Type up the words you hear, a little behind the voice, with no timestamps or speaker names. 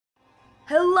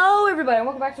Hello everybody, and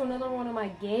welcome back to another one of my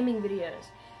gaming videos.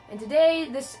 And today,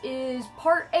 this is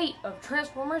part 8 of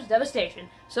Transformers Devastation.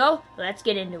 So, let's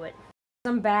get into it.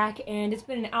 I'm back, and it's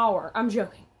been an hour. I'm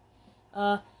joking.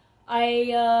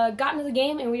 I got into the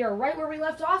game, and we are right where we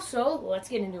left off, so let's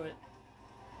get into it.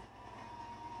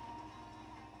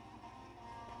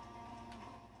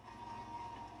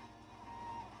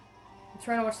 I'm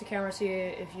trying to watch the camera, see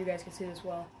if you guys can see this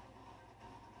well.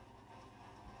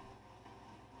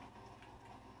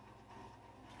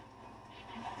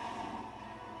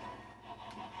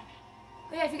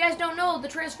 But yeah, if you guys don't know, the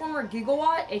Transformer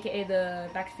Gigawatt, aka the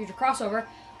Back to the Future crossover,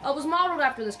 was modeled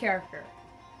after this character.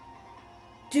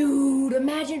 Dude,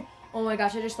 imagine! Oh my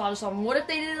gosh, I just thought of something. What if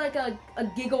they did like a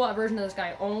Gigawatt version of this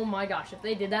guy? Oh my gosh, if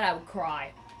they did that, I would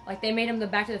cry. Like they made him the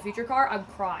Back to the Future car, I would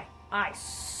cry. I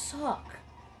suck.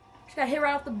 Just got hit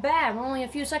right off the bat. We're only a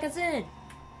few seconds in.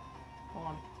 Hold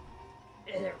on.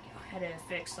 There we go. I had to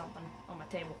fix something on my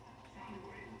table.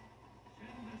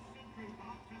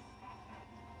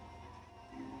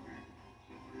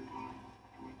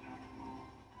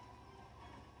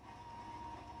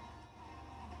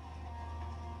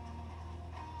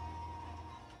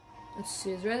 Let's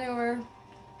see, is there anything over here?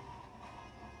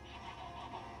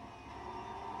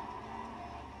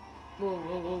 Whoa,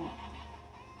 whoa, whoa.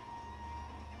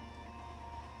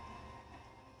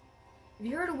 Have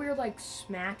you heard a weird, like,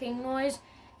 smacking noise?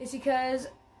 It's because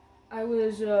I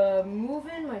was,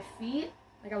 moving my feet.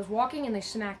 Like, I was walking and they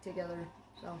smacked together.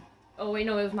 So, oh wait,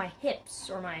 no, it was my hips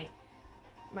or my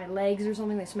legs or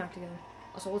something. They smacked together.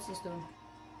 Also, what's this doing?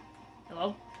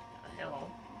 Hello? Hello?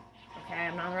 Okay,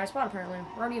 I'm not in the right spot, apparently.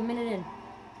 We're already a minute in.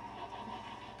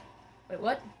 Wait,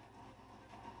 what?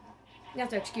 You have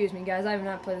to excuse me, guys. I have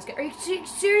not played this game. Are you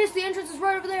serious? The entrance is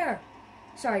right over there!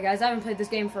 Sorry, guys. I haven't played this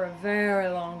game for a very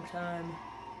long time.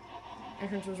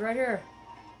 Entrance was right here.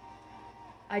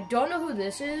 I don't know who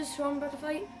this is, who I'm about to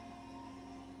fight.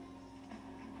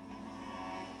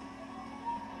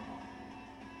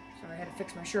 Sorry, I had to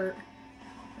fix my shirt.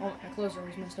 Oh, my clothes are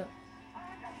always messed up.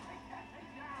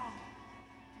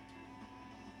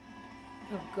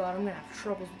 Oh god, I'm gonna have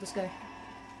troubles with this guy.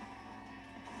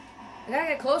 I gotta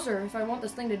get closer if I want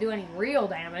this thing to do any real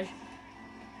damage.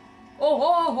 Oh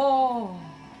ho ho!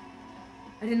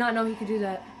 I did not know he could do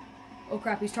that. Oh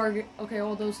crap, he's target. Okay,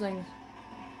 all those things.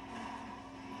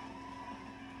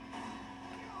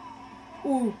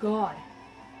 Oh god.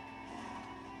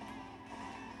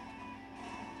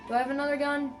 Do I have another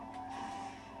gun?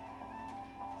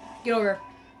 Get over here.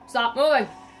 Stop moving!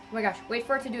 Oh my gosh, wait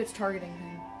for it to do its targeting thing.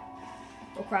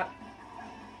 Oh crap.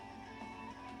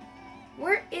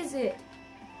 Where is it?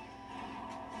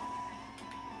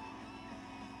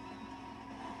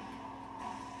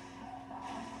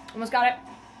 Almost got it.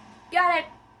 Got it!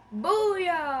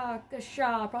 Booyah!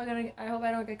 Kasha. Probably gonna. I hope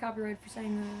I don't get copyrighted for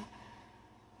saying that.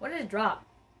 What did it drop?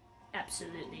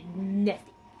 Absolutely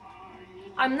nothing.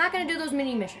 I'm not gonna do those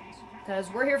mini missions because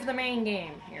we're here for the main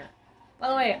game here. By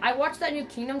the way, I watched that new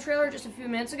Kingdom trailer just a few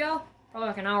minutes ago, probably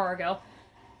like an hour ago.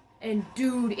 And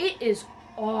dude, it is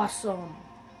awesome.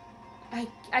 I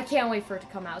can't wait for it to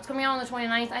come out. It's coming out on the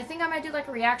 29th. I think I might do like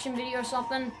a reaction video or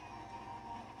something.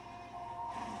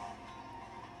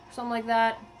 Something like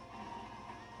that.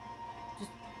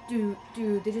 Just,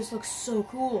 dude, they just look so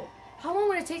cool. How long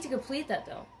would it take to complete that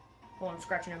though? Hold on, I'm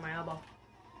scratching in my elbow.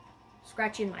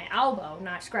 Scratching my elbow,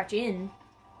 not scratch in.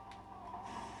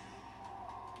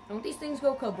 Don't these things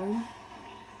go kaboom?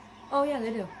 Oh yeah,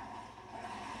 they do.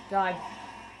 Die.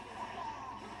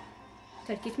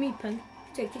 Try to kiss me, punk.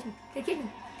 Try to kiss me. Try to kiss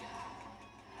me.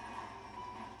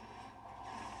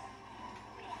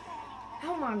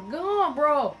 Oh my god,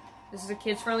 bro. This is a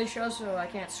kids-friendly show, so I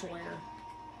can't swear.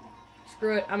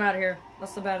 Screw it. I'm out of here.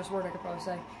 That's the baddest word I could probably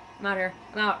say. I'm out of here.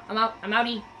 I'm out. I'm out. I'm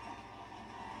outie.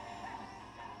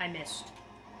 I missed.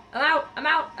 I'm out. I'm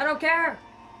out. I don't care.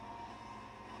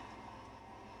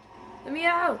 Let me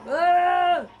out.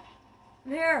 Ah!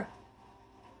 I'm here.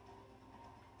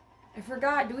 I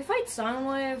forgot. Do we fight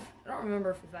Soundwave? I don't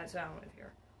remember if we fight Soundwave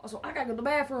here. Also, I gotta go to the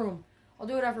bathroom. I'll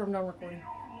do it after I'm done recording.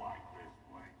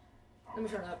 Let me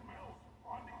turn it up.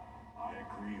 I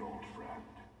agree, old friend.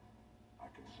 I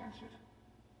can sense it.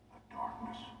 The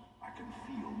darkness. I can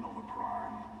feel Nova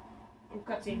Prime. Oh,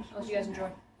 cutscene. I'll see you guys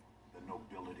enjoy. The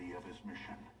nobility of his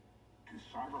mission. To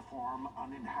cyberform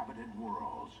uninhabited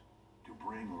worlds. To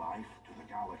bring life to the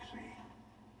galaxy.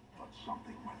 But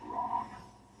something went wrong.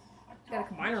 Got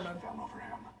a combiner mode. Fell over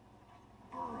him,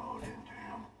 burrowed into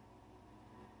him.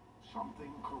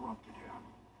 Something corrupted him,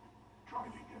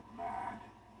 driving him mad.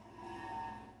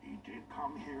 He did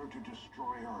come here to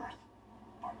destroy Earth,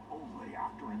 but only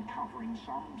after encountering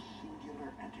some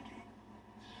singular entity,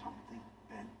 something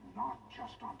not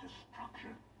just on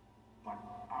destruction, but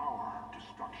our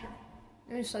destruction.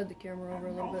 Let me slide the camera over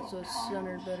a little bit so it's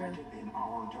centered better. In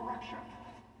our direction.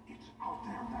 It's out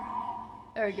there now.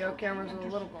 There we go, camera's a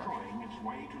little more. Destroying its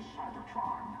way to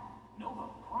Cybertron. Nova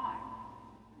Prime?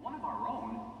 One of our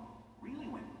own? Really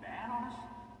went bad on us?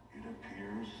 It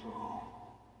appears so.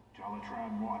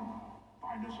 Teletran 1,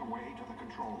 find us a way to the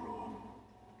control room.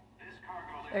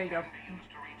 There you go.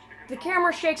 The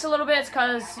camera shakes a little bit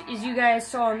because, as you guys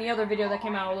saw in the other video that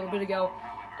came out a little bit ago,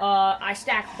 I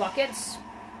stacked buckets.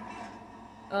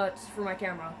 It's for my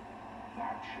camera.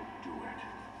 That should do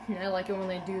it. I like it when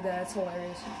they do that. It's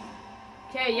hilarious.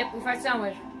 Okay, yep, we fight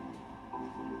Soundwave.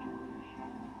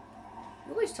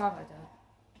 You always talk like that.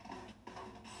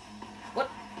 What?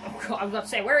 Oh god, I was about to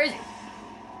say, where is he?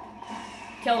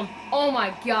 Kill him. Oh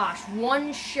my gosh,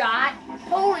 one shot?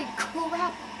 Holy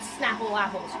crap! Snapple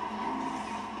apples.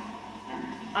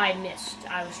 I missed.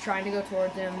 I was trying to go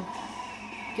towards him.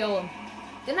 Kill him.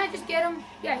 Didn't I just get him?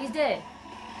 Yeah, he's dead.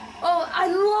 Oh, I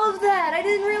love that! I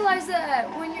didn't realize that!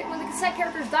 When the cassette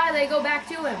characters die, they go back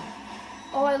to him.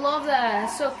 Oh, I love that.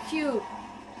 It's so cute.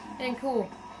 And cool.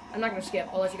 I'm not gonna skip.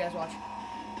 I'll let you guys watch.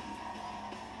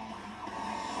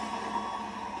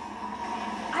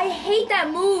 I hate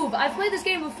that move! I've played this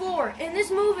game before, and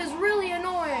this move is really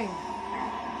annoying.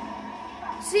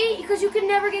 See? Because you can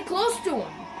never get close to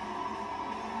him.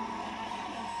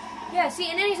 Yeah,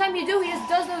 see, and anytime you do, he just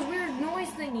does those weird noise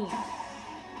thingies.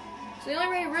 So the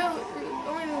only real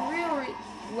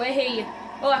way,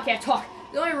 oh, I can't talk.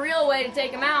 The only real way to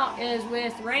take him out is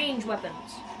with range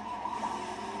weapons.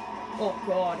 Oh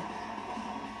god.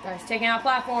 Guys, taking out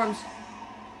platforms.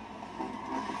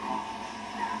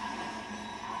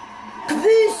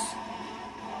 This!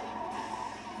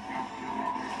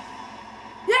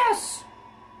 Yes!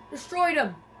 Destroyed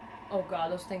him. Oh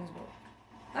god, those things will.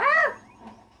 Ah!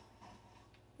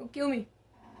 Don't kill me.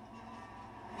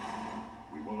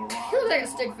 He looks like a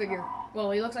stick figure.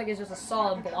 Well, he looks like he's just a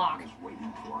solid block.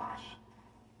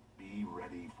 Be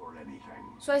ready for anything.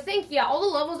 So I think, yeah, all the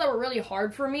levels that were really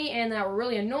hard for me and that were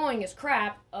really annoying as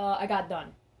crap, I got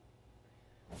done.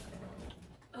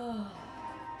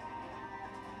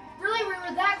 Really, we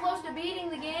were that close to beating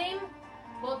the game?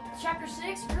 Well, Chapter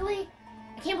 6, really?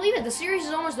 I can't believe it. The series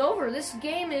is almost over. This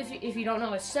game, if you don't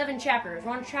know, is 7 chapters.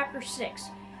 We're on Chapter 6.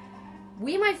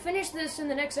 We might finish this in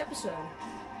the next episode.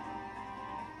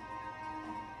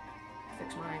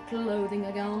 Fix my clothing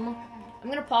again. I'm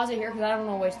gonna pause it here because I don't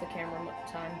want to waste the camera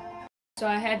time. So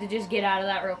I had to just get out of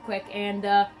that real quick. And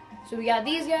so we got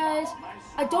these guys.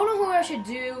 I don't know who I should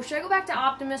do. Should I go back to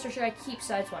Optimus or should I keep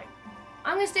Sideswipe?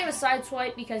 I'm gonna stay with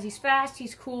Sideswipe because he's fast,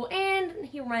 he's cool, and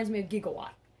he reminds me of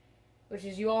Gigawatt. Which,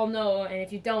 as you all know, and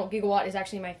if you don't, Gigawatt is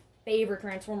actually my favorite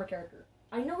Transformer character.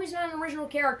 I know he's not an original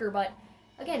character, but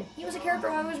again, he was a character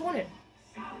I always wanted.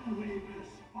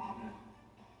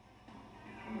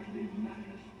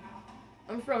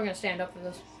 I'm probably gonna stand up for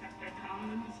this.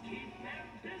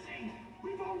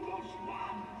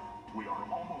 We are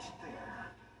almost there.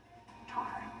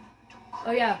 Time to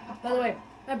Oh yeah, by the way,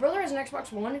 my brother has an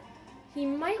Xbox One. He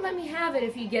might let me have it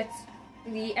if he gets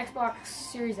the Xbox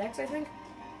Series X, I think.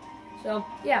 So,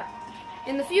 yeah.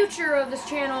 In the future of this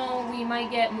channel, we might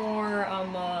get more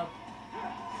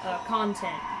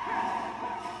content.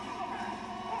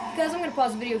 Guys, I'm going to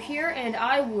pause the video here, and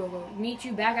I will meet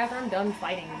you back after I'm done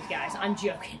fighting these guys. I'm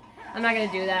joking. I'm not going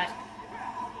to do that.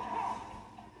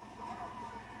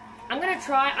 I'm going to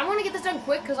try. I want to get this done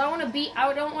quick, because I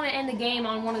don't want to end the game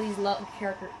on one of these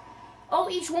characters. Oh,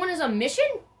 each one is a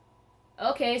mission?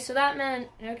 Okay, so that meant...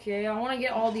 Okay, I want to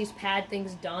get all these pad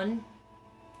things done.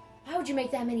 Why would you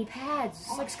make that many pads?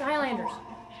 It's like Skylanders.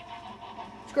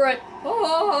 Screw it.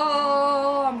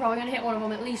 Oh, I'm probably going to hit one of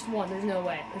them. At least one. There's no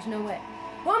way. There's no way.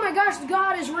 Oh my gosh,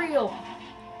 God is real.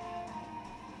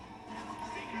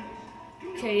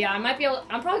 Okay, yeah, I'm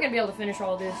probably gonna be able to finish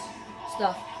all this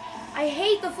stuff. I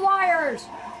hate the flyers.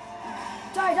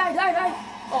 Die, die, die, die.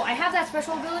 Oh, I have that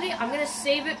special ability. I'm gonna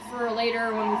save it for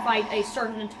later when we fight a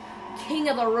certain King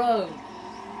of the Road.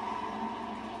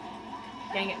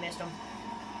 Dang it, missed him.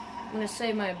 I'm gonna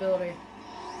save my ability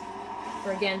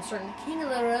for, again, certain King of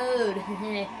the Road.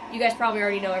 You guys probably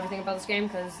already know everything about this game,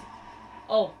 because...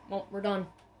 Oh, well, we're done.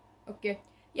 Okay.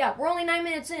 Yeah, we're only 9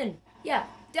 minutes in. Yeah,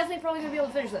 definitely probably gonna be able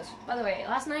to finish this. By the way,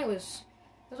 last night was...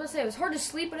 I was going to say, it was hard to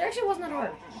sleep, but it actually wasn't that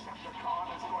hard.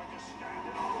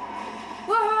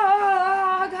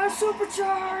 Ah, I got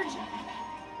supercharged!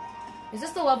 Is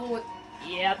this the level with...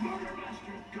 Yep.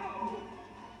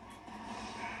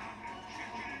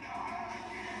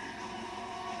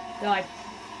 Die.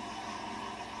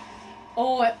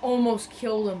 Oh, I almost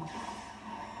killed him.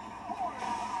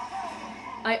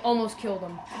 I almost killed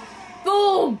him.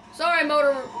 Boom! Sorry,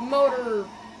 motor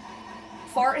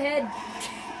fart head.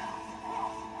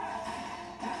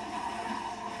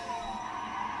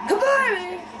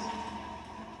 Goodbye!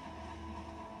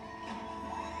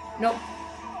 Nope.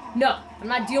 No, I'm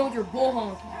not dealing with your bull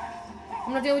honky.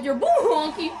 I'm not dealing with your bull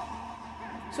honky.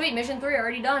 Sweet, mission 3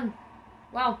 already done.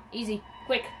 Wow, easy,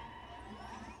 quick.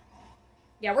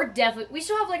 Yeah, we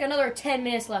still have like another 10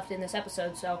 minutes left in this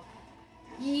episode, so.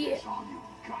 Yeah.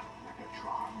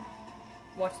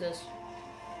 Watch this.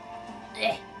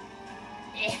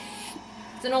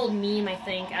 It's an old meme, I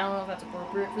think. I don't know if that's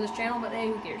appropriate for this channel, but hey,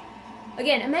 who cares?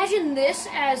 Again, imagine this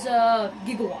as a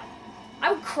gigawatt.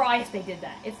 I would cry if they did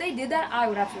that. If they did that, I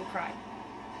would absolutely cry.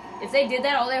 If they did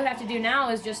that, all they would have to do now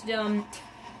is just, they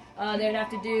would have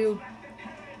to do...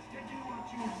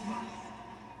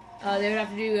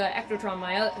 Ectotron,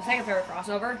 my second favorite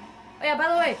crossover. Oh yeah, by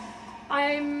the way,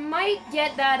 I might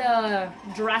get that,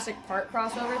 Jurassic Park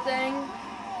crossover thing.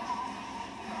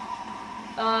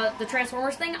 The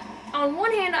Transformers thing. On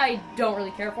one hand, I don't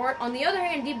really care for it. On the other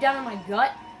hand, deep down in my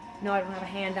gut... No, I don't have a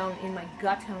hand down in my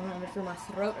gut. I don't have it through my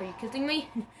throat. Are you kidding me?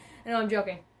 No, I'm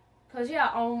joking. Cause yeah,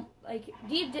 on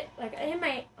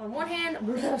one hand,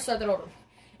 start that over.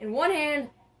 In one hand,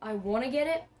 I want to get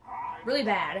it really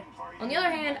bad. On the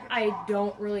other hand, I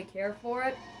don't really care for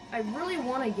it. I really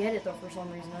want to get it though for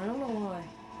some reason. I don't know why.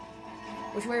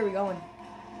 Which way are we going?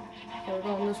 Okay, we're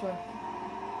going this way.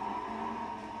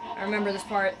 I remember this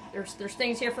part. There's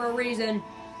things here for a reason.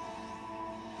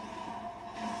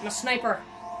 I'm a sniper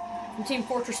from Team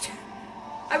Fortress 2.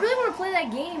 I really want to play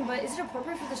that game, but is it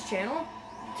appropriate for this channel?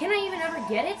 Can I even ever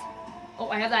get it? Oh,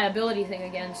 I have that ability thing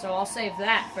again, so I'll save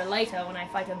that for later when I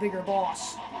fight a bigger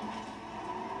boss.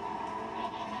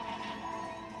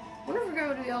 I wonder if we're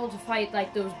going to be able to fight,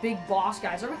 like, those big boss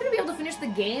guys. Are we going to be able to finish the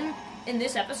game in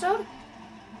this episode?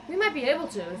 We might be able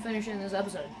to finish it in this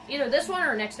episode. Either this one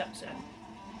or next episode.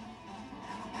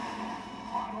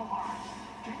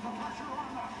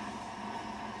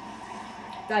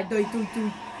 Die.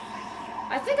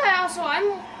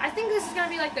 I think this is gonna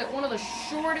be like one of the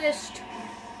shortest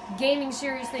gaming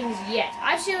series things yet.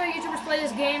 I've seen other YouTubers play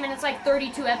this game and it's like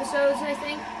 32 episodes, I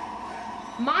think.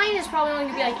 Mine is probably only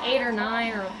gonna be like 8 or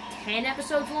 9 or 10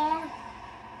 episodes long.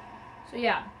 So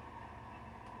yeah.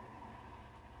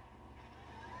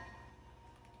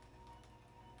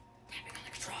 Tapping on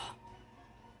the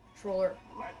controller.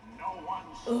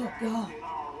 Oh god.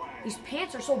 These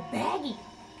pants are so baggy.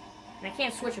 And I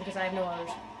can't switch them because I have no others.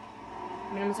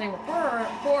 I mean, I'm not saying we're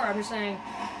poor, I'm just saying...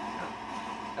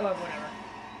 Oh, whatever.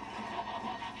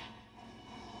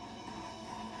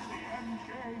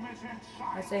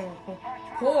 I'm saying we're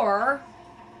poor.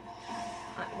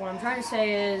 What I'm trying to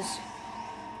say is...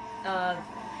 Oh,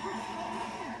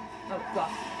 God.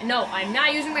 No, I'm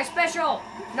not using my special!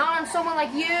 Not on someone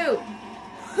like you!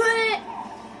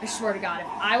 I swear to God, if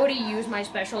I would have used my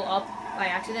special up by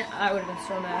accident, I would have been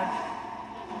so mad.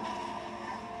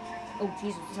 Oh,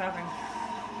 Jesus, what's happening?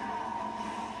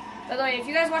 By the way, if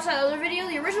you guys watched that other video,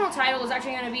 the original title was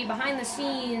actually going to be Behind the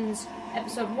Scenes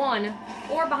Episode 1,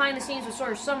 or Behind the Scenes with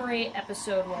Sort of Summary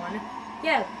Episode 1.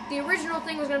 Yeah, the original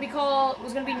thing was going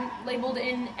to be labeled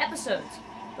in episodes.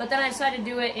 But then I decided to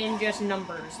do it in just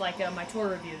numbers, like my tour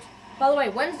reviews. By the way,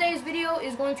 Wednesday's video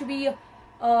is going to be,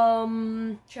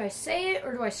 should I say it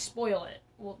or do I spoil it?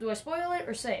 Well, do I spoil it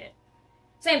or say it?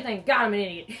 Same thing. God, I'm an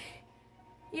idiot.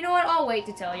 You know what? I'll wait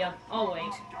to tell you. I'll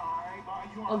wait.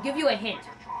 I'll give you a hint.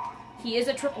 He is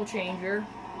a triple changer.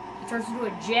 He turns into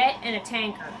a jet and a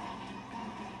tanker.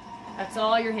 That's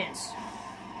all your hints.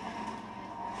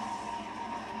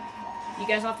 You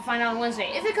guys will have to find out on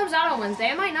Wednesday. If it comes out on Wednesday,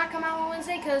 it might not come out on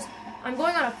Wednesday because I'm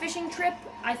going on a fishing trip,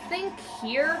 I think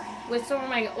here, with some of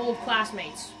my old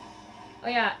classmates. Oh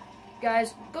yeah,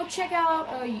 guys, go check out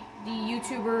the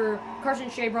YouTuber Carson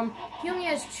Shabram. He only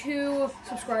has 2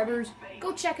 subscribers.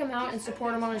 Go check him out and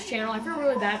support him on his channel. I feel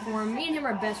really bad for him. Me and him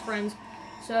are best friends.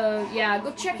 So, yeah,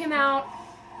 go check him out.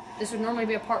 This would normally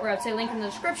be a part where I'd say link in the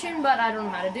description, but I don't know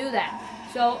how to do that.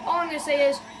 So, all I'm going to say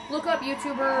is, look up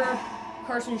YouTuber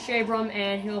Carson Shabram,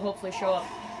 and he'll hopefully show up.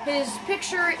 His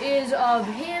picture is of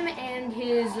him and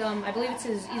his, I believe it's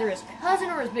either his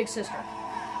cousin or his big sister.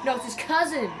 No, it's his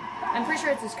cousin. I'm pretty sure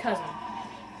it's his cousin.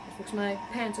 I'll fix my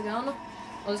pants again.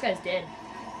 Oh, this guy's dead.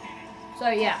 So,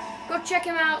 yeah. Go check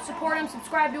him out, support him,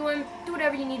 subscribe to him, do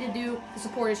whatever you need to do to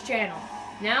support his channel.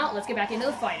 Now, let's get back into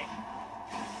the fighting.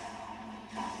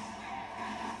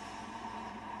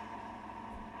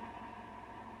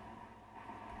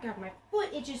 God, my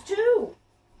foot itches too!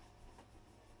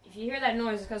 If you hear that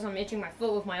noise, it's because I'm itching my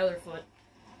foot with my other foot.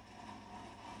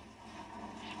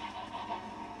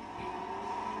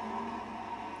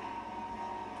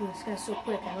 Ooh, this guy's so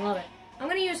quick. I love it. I'm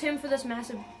gonna use him for this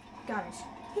massive... God, I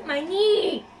hit my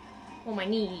knee! Oh, my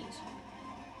knees.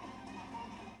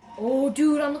 Oh,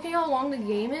 dude, I'm looking how long the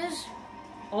game is.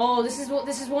 Oh, this is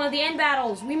one of the end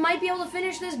battles. We might be able to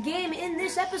finish this game in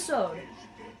this episode.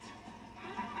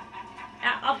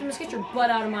 Optimus, get your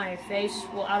butt out of my face.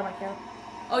 Well, out of my camera.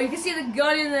 Oh, you can see the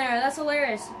gun in there. That's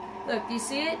hilarious. Look, do you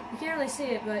see it? You can't really see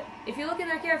it, but if you look in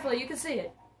there carefully, you can see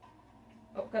it.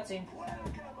 Oh, cutscene.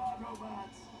 Welcome,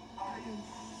 Autobots. I am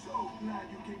so glad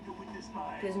you came to witness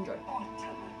my Please enjoy.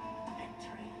 ultimate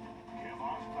victory. Give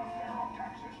us the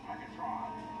Ferrotaxis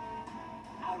Megatron.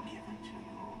 I'll give it to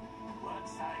you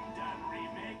once I'm done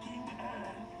remaking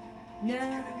Earth. No. It's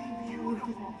gonna be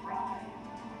beautiful, Prime.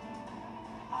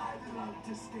 I'd love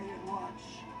to stay and watch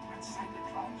when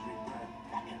Cybertron's rebirth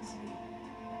beckons me.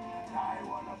 I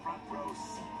want a front row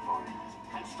seat for it.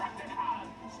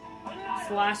 Constructicons! It's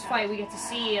the last fight we get to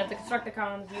see of the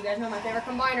Constructicons. You guys know my favorite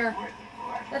combiner.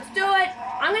 Let's do it!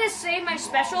 I'm gonna save my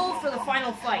special for the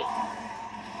final fight.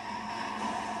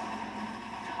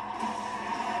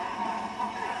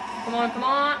 Come on, come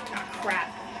on! Ah,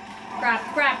 crap.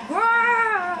 Crap, crap,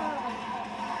 crap!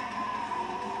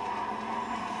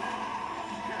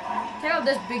 Check out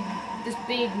this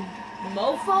big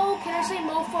mofo? Can I say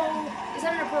mofo? Is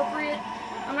that inappropriate?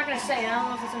 I'm not gonna say it. I don't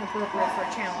know if it's inappropriate for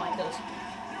a channel like this.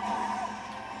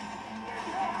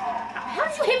 How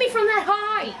did you hit me from that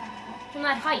high? From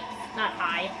that height. Not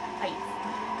high. Height.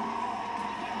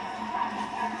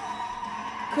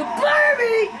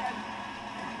 Kablurmy!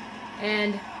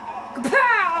 And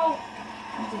kapow!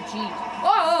 Oh, jeez.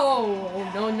 Oh,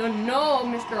 no, no, no,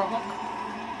 Mr. Hulk.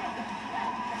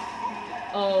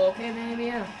 Oh, okay, maybe,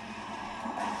 yeah. I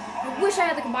wish I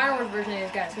had the Combiner Wars version of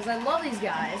these guys, because I love these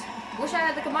guys. Wish I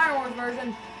had the Combiner Wars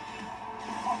version.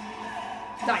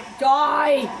 Die!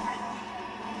 Die!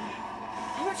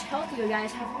 How much health do you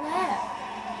guys have left?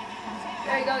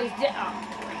 There you go, he's dead. Oh,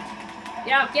 great.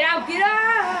 Get out, get out, get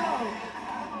out!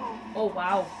 Oh,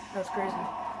 wow. That was crazy.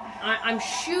 I'm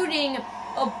shooting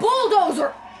a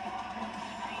bulldozer!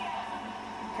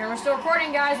 Camera's still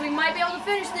recording, guys. We might be able to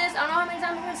finish this. I don't know how many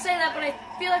times I'm going to say that, but I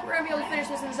feel like we're going to be able to finish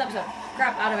this in this episode.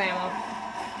 Crap, out of ammo.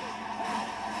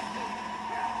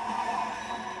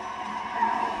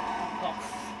 Oh.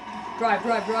 Drive,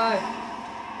 drive, drive.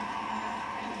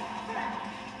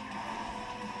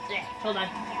 Yeah, hold on.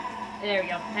 There we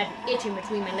go. I had an itch in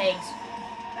between my legs.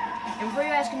 And before you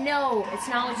ask, no, it's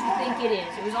not what you think it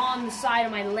is. It was on the side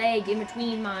of my leg, in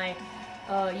between my,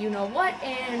 you-know-what,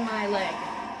 and my leg.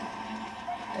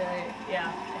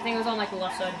 Yeah, I think it was on, like, the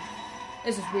left side.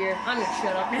 This is weird. I'm gonna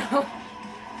shut up now.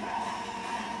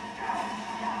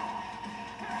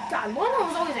 God, one of them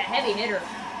was always a heavy hitter.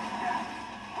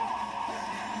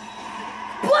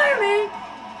 Blame me!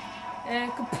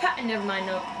 And never mind,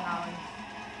 no kapowing.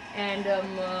 And,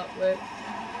 wait.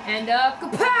 And,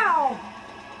 kapow!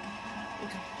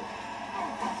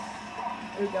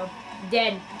 There we go.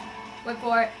 Dead. Wait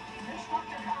for it.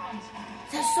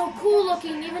 That's so cool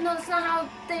looking, even though that's not how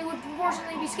they would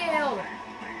proportionally be scaled.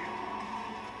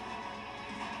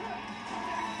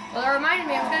 Well, that reminded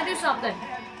me I was going to do something.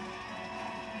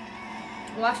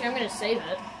 Well, actually, I'm going to save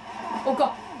it. Oh,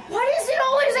 God. Why does it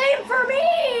always aim for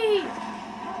me?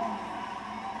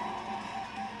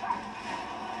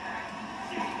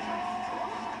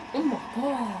 Oh, my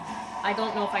God. I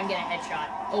don't know if I can get a headshot.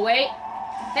 Oh, wait.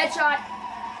 Headshot.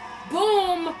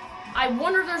 Boom. I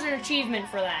wonder if there's an achievement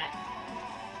for that.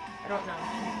 I don't know.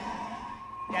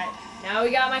 Okay, now we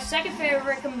got my second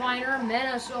favorite combiner,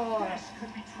 Menasor.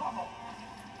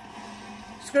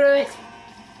 Screw it.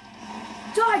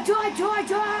 Die, die, die,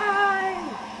 die!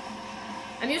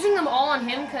 I'm using them all on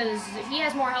him because he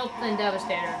has more health than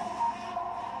Devastator.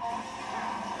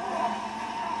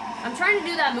 I'm trying to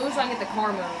do that move so I can get the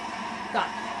car move. God.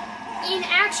 In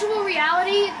actual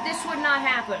reality, this would not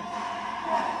happen.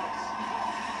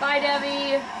 Bye,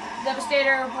 Debbie.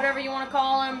 Devastator, whatever you want to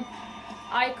call him.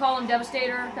 I call him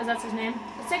Devastator, because that's his name.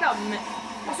 Let's take out...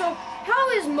 So, how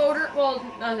is not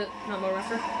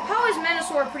Motormaster. How is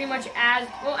Menasor pretty much as...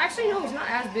 Well, actually, no, he's not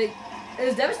as big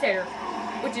as Devastator.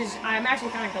 Which is... I'm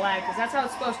actually kind of glad, because that's how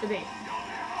it's supposed to be.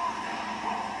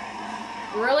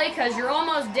 Really? Because you're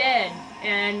almost dead,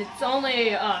 and it's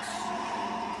only us.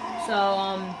 So,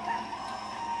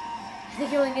 I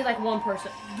think you only need, like, one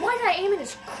person. Why did I aim at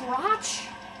his crotch?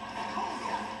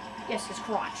 Yes, his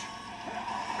crotch.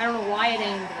 I don't know why it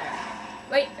aimed there.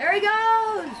 Wait, there he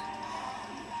goes!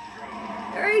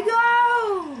 There he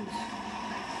goes!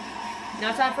 Now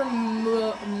it's time for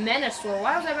Menasor.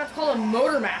 Why was I about to call him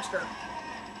Motormaster?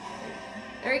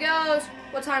 There he goes.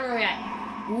 What time are we at?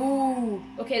 Ooh.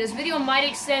 Okay, this video might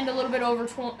extend a little bit over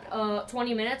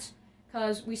 20 minutes,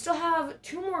 because we still have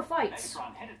 2 more fights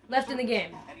left in the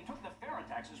game. And he took the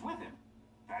Ferrotaxes with him.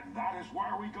 Then that is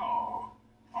where we go.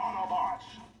 Autobots,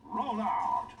 roll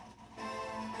out.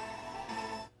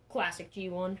 Classic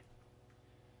G1.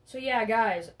 So yeah,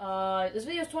 guys, this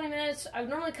video is 20 minutes. I would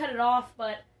normally cut it off,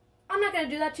 but I'm not going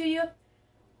to do that to you.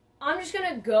 I'm just going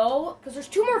to go, because there's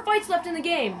 2 more fights left in the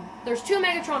game. There's 2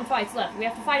 Megatron fights left. We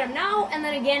have to fight him now, and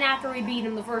then again after we beat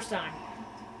him the first time.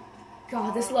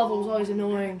 God, this level was always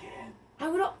annoying.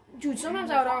 Dude,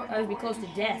 sometimes I would be close to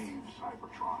death.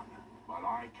 Cybertron, but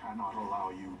I cannot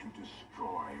allow you to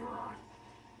destroy Earth.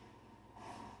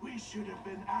 We should have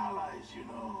been allies, you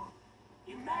know.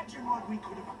 Imagine what we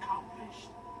could have accomplished.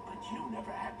 But you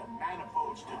never had the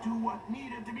manifolds to do what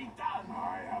needed to be done.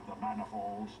 I have the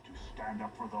manifolds to stand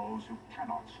up for those who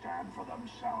cannot stand for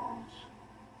themselves.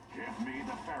 Give me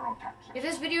the Ferrotaxes. If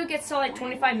this video gets to like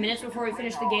 25 minutes before we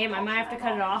finish the game, I might have to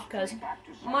cut it off because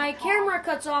my camera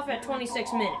cuts off at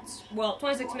 26 minutes. Well,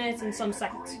 26 minutes and some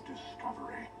seconds. Great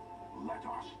discovery. Let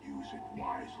us use it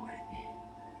wisely.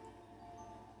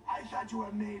 I thought you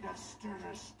were made of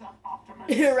sterner stuff,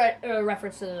 Optimus. Right,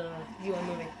 reference to the G1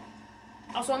 movie.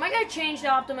 Also, am I gonna change the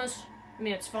Optimus? I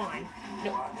mean, it's fine.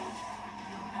 No.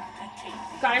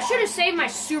 God, I should have saved my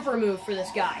super move for this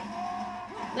guy.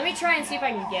 Let me try and see if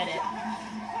I can get it.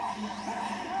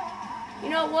 You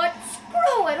know what?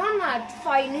 Screw it! I'm not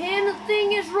fighting him. The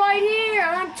thing is right here,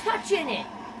 and I'm touching it.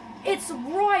 It's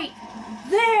right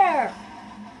there.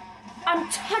 I'm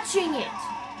touching it.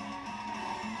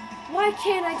 Why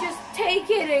can't I just take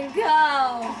it and go?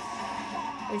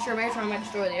 I'm sure Megatron might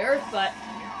destroy the Earth, but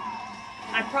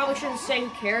I probably shouldn't say who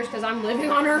cares because I'm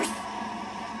living on Earth.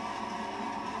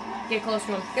 Get close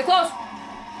to him. Get close!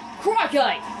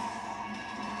 Crocodile!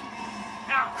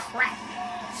 Oh, crap.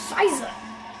 Shiza!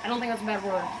 I don't think that's a bad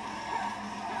word.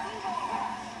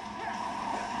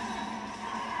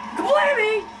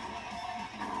 Kablammy!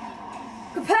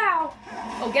 Kapow!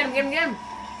 Oh, get him, get him, get him!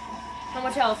 How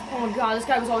much health? Oh my god, this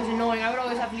guy was always annoying. I would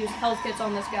always have to use health kits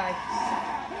on this guy.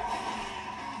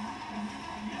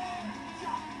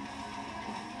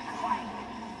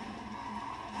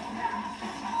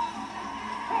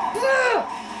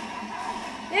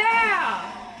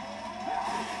 Yeah!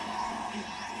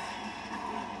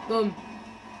 Boom.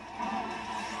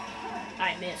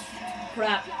 I missed.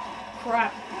 Crap.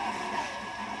 Crap.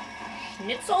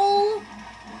 Schnitzel?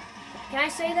 Can I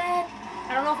say that?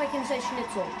 I don't know if I can say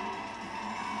schnitzel.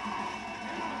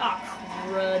 Ah,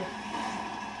 crud.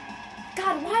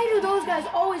 God, why do those guys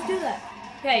always do that?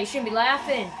 Okay, you shouldn't be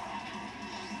laughing.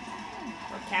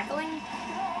 Or cackling?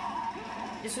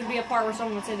 This would be a part where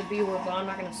someone would say the B word, but I'm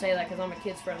not going to say that because I'm a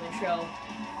kids-friendly show.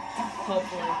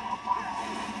 Hopefully.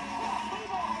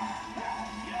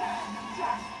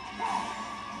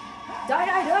 Die,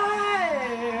 die,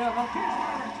 die!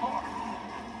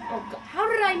 Oh, God. How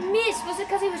did I miss? Was it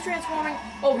because he was transforming?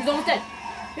 Oh, he's almost dead.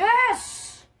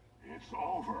 Yes! It's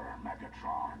over,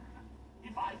 Megatron.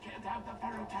 If I can't have the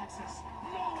Ferrotaxes,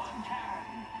 no one can.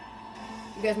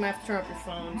 You guys might have to turn up your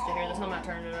phones to hear this. I'm not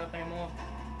turning it up anymore.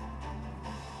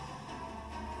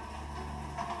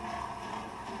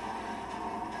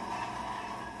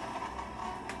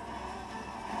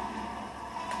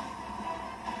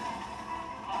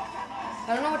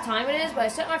 I don't know what time it is, but I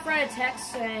sent my friend a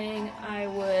text saying I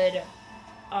would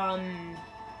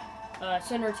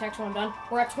send her a text when I'm done.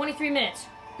 We're at 23 minutes.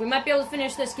 We might be able to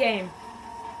finish this game.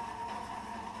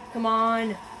 Come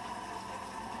on.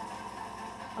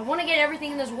 I want to get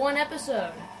everything in this one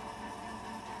episode.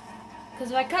 Because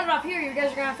if I cut it off here, you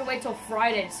guys are going to have to wait till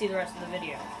Friday to see the rest of the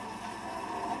video.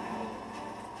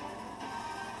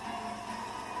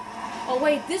 Oh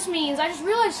wait, this means, I just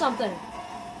realized something.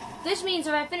 This means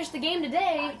if I finish the game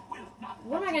today,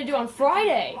 what am I going to do on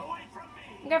Friday? I'm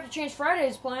going to have to change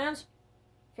Friday's plans.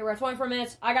 Okay, we're at 24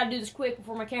 minutes. I got to do this quick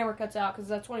before my camera cuts out because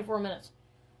that's 24 minutes.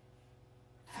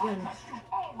 Why must you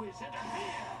always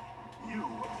interfere? You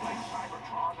would place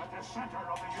Cybertron at the center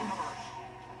of the universe.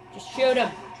 Just shoot him.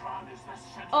 Cybertron is the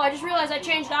center. Oh, I just realized I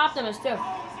changed Optimus too.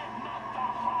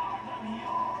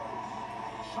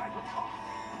 Cybertron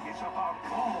is about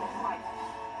all life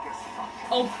destruction.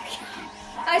 Oh,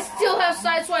 I still have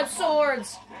sideswipe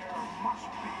swords.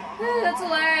 That's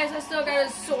hilarious. I still got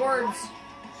his swords.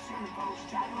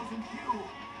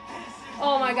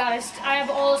 Oh my god, I have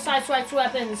all the sideswipe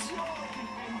weapons.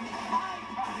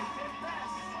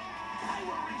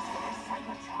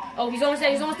 Oh, he's almost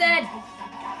dead. He's almost dead.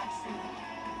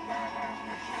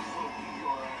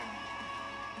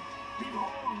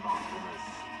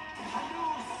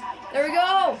 There we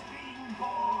go.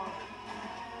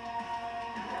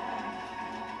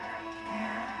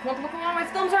 Come on, come on, come on. My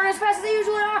thumbs aren't as fast as they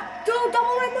usually are. Dude,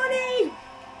 double my money.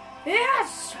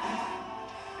 Yes.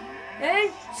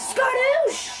 And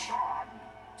skadoosh.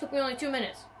 Took me only 2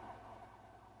 minutes.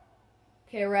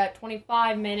 Okay, we're at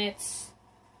 25 minutes.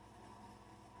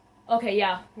 Okay,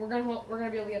 yeah, we're gonna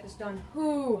be able to get this done.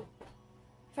 Whew.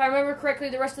 If I remember correctly,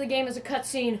 the rest of the game is a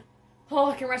cutscene.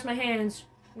 Oh, I can rest my hands.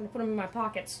 I'm gonna put them in my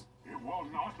pockets. It will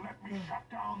not let me shut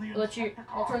down the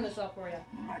I'll turn this off for you.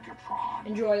 Megatron.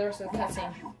 Enjoy the rest of the What cutscene.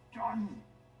 have you done?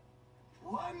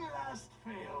 One last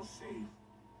fail-safe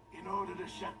in order to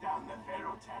shut down the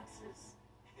Ferrotaxis.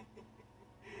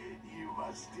 You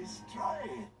must destroy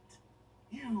it.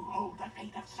 You hold the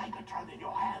fate of Cybertron in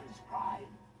your hands,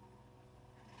 Prime.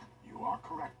 You are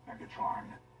correct, Megatron.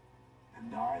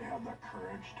 And I have the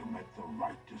courage to make the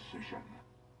right decision.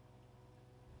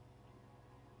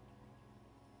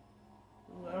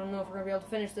 I don't know if we're gonna be able to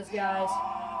finish this, guys.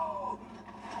 Oh!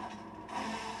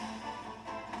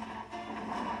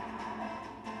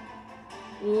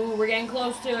 Ooh, we're getting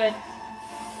close to it.